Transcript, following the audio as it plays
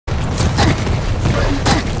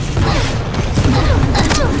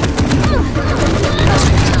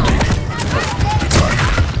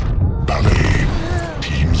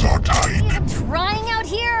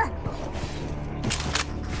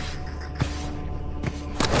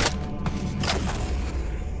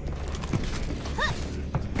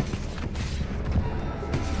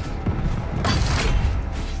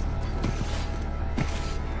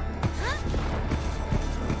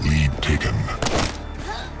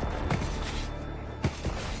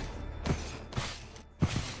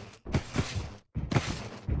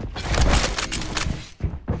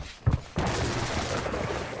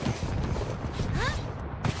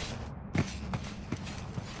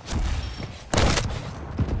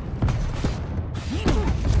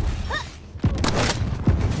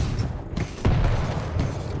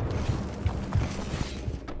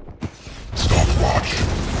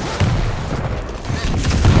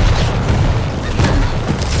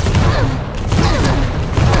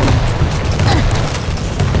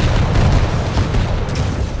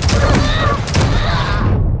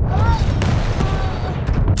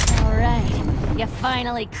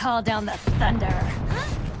finally call down the thunder.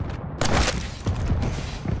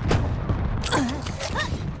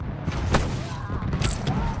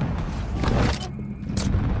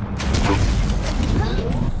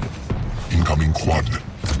 Incoming quad.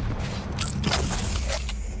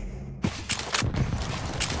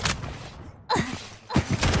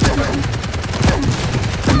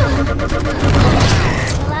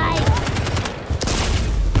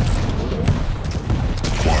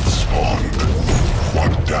 Quad spawned.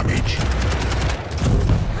 Quad damage.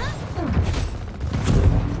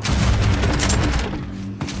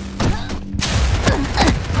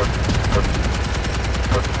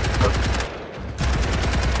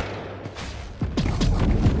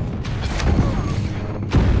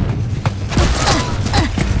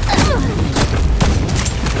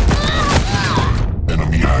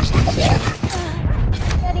 Enemy has the quad.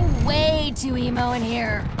 Getting way too emo in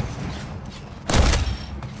here.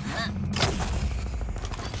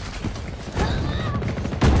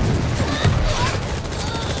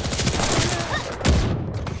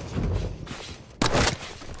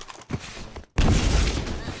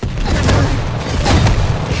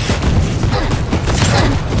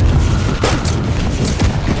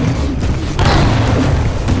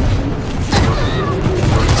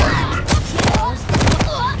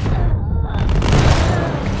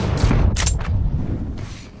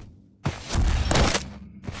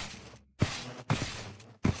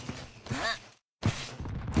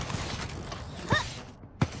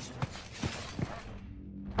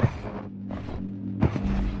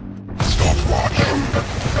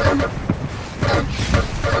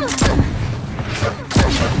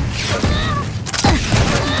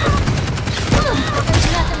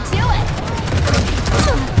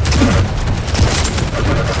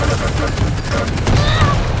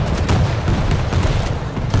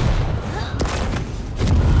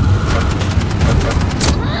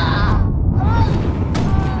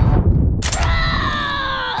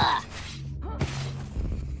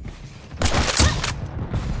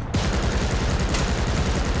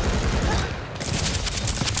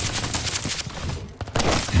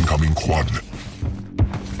 Incoming quad.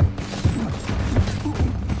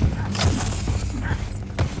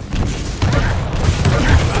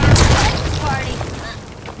 Party.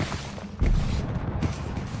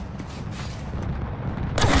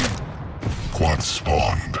 Quad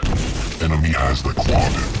spawned. Enemy has the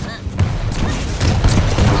quad.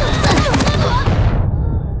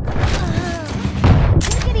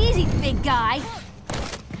 Take it easy, big guy.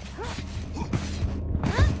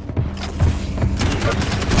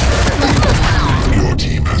 Your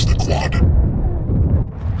team has the quad.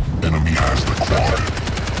 Enemy has the quad.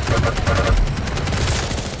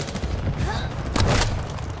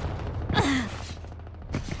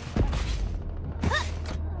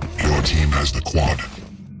 Your team has the quad.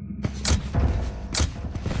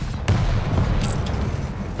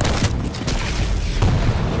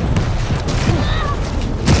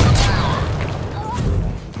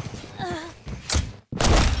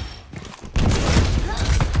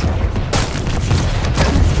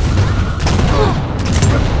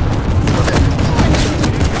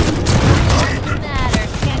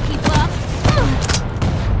 Can't keep up.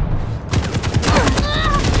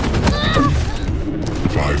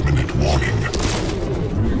 5-minute warning.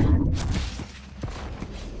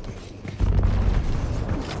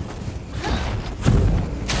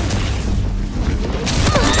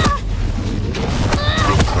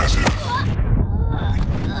 Impressive.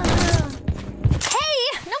 Hey,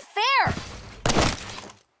 no fair.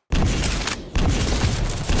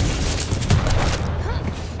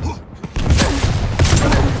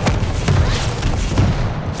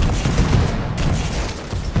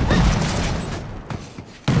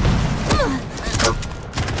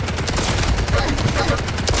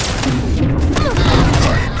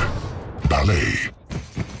 Ballet.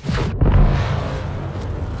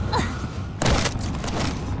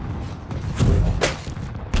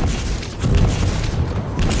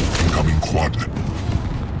 Incoming quad.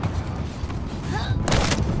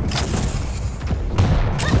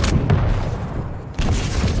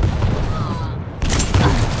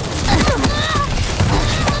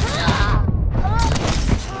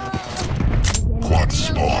 Quad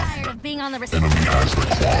spawned. Tired of being on the Enemy has the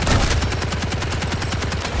quad.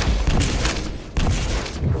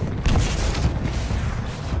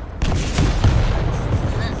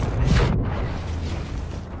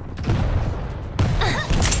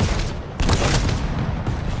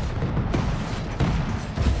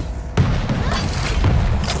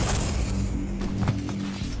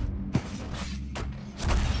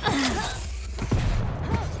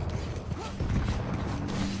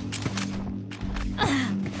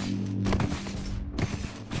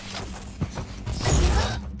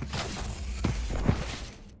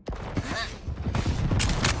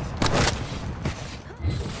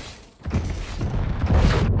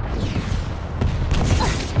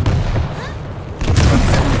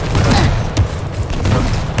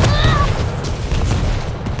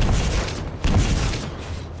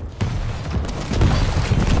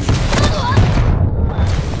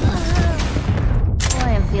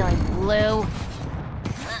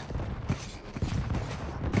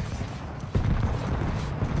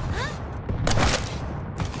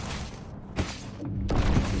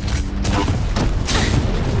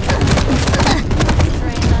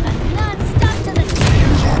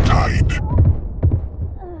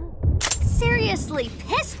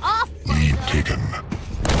 taken.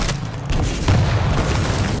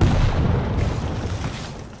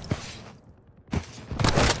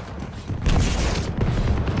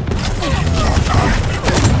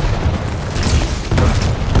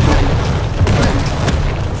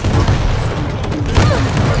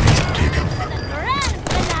 Grand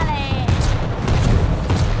finale!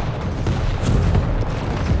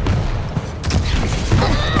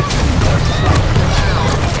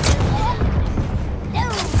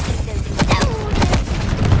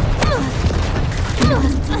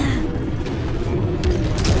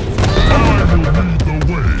 I will lead the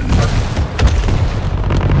way.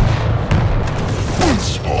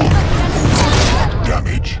 Spawn.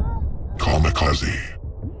 Damage. Kamikaze.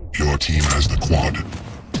 Your team has the quad.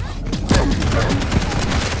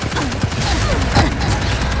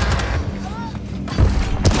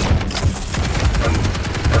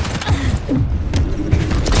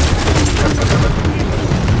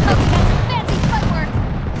 Fancy footwork!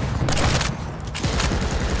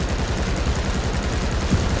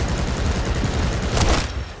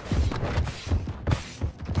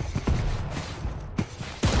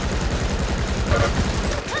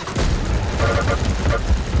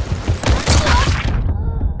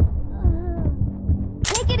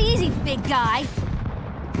 Take it easy, big guy.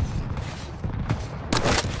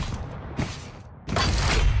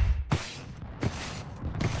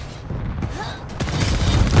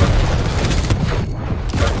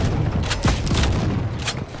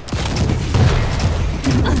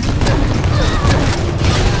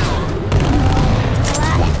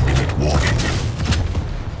 Minute warning.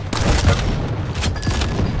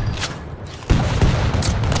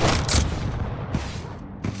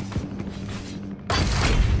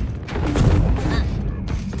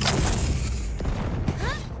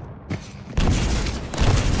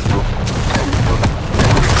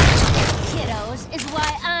 Kiddos is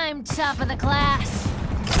why I'm top of the class.